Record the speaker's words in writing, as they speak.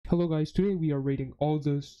Hello guys, today we are rating all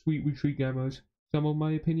the Sweet Retreat Gammas. Some of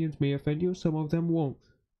my opinions may offend you, some of them won't.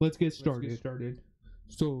 Let's get started.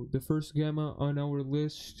 So, the first Gamma on our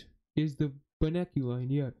list is the Baneki line,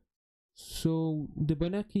 yeah. So, the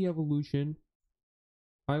Baneki evolution,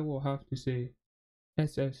 I will have to say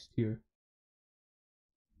SS tier.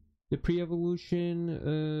 The pre-evolution,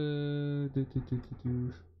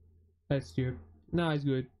 S tier. Nah, it's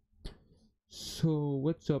good. So,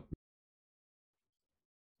 what's up?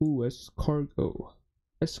 Ooh, Escargo.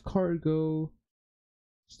 Escargo,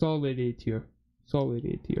 solid A tier. Solid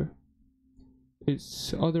A tier.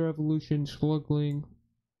 Its other evolution, Slugling,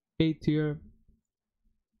 A tier.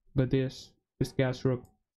 But this Gasrup,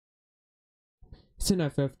 it's an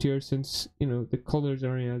FF tier since, you know, the colors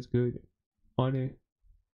aren't as good on it.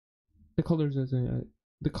 The color isn't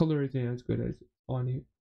as good as on it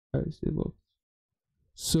as it looks.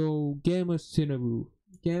 So, Gamma Cinnaboo.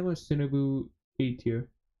 Gamma Cinnaboo, A tier.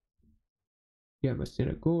 Gamma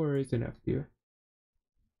Cinnagora is an F tier.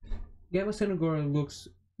 Gamma Cinnagora looks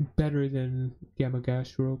better than Gamma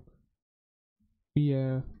Gasrope.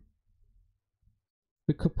 Yeah.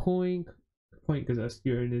 The Kapoink is S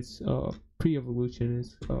tier, and its pre-evolution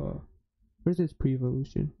is where's its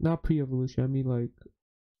pre-evolution? Not pre-evolution, I mean like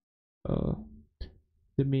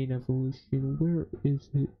the main evolution. Where is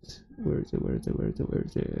it? Where is it?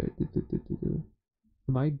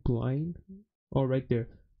 Am I blind? Oh, right there.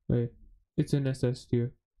 Right. It's an SS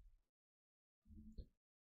tier.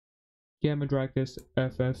 Gamma Dracus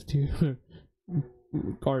FF tier.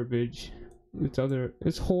 Garbage.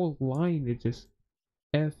 Its whole line is just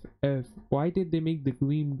FF. Why did they make the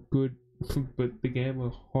Gleam good but the Gamma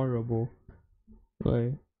horrible?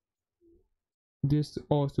 Like, this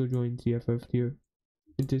also joins the FF tier.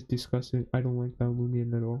 It just disgusting. I don't like that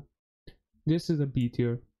Lumion at all. This is a B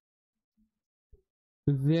tier.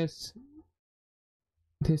 This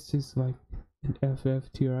is like an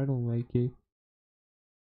FF tier. I don't like it.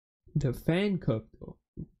 The Fan Cup though,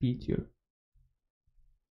 B tier.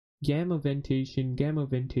 Gamma Ventation,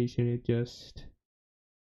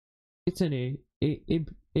 it's an A.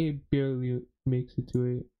 It barely makes it to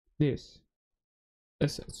A. This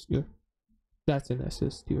SS tier. That's an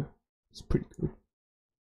SS tier. It's pretty good.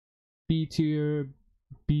 B tier,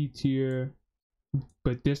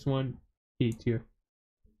 but this one A tier.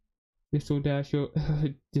 This Odasho,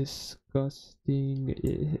 disgusting.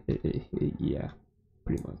 Yeah,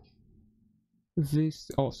 pretty much.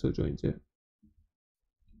 This also joins it.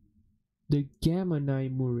 The Gamma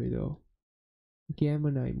 9 Mure though.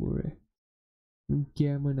 Gamma 9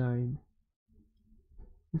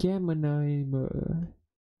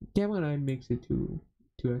 makes it to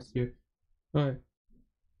S tier. Alright.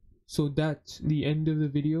 So that's the end of the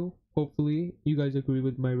video. Hopefully you guys agree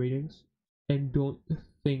with my ratings and don't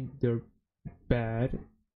think they're bad. If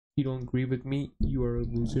you don't agree with me, you are a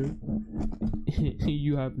loser.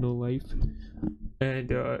 You have no life.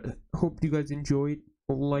 And hope you guys enjoyed.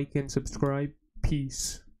 Like and subscribe.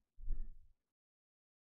 Peace.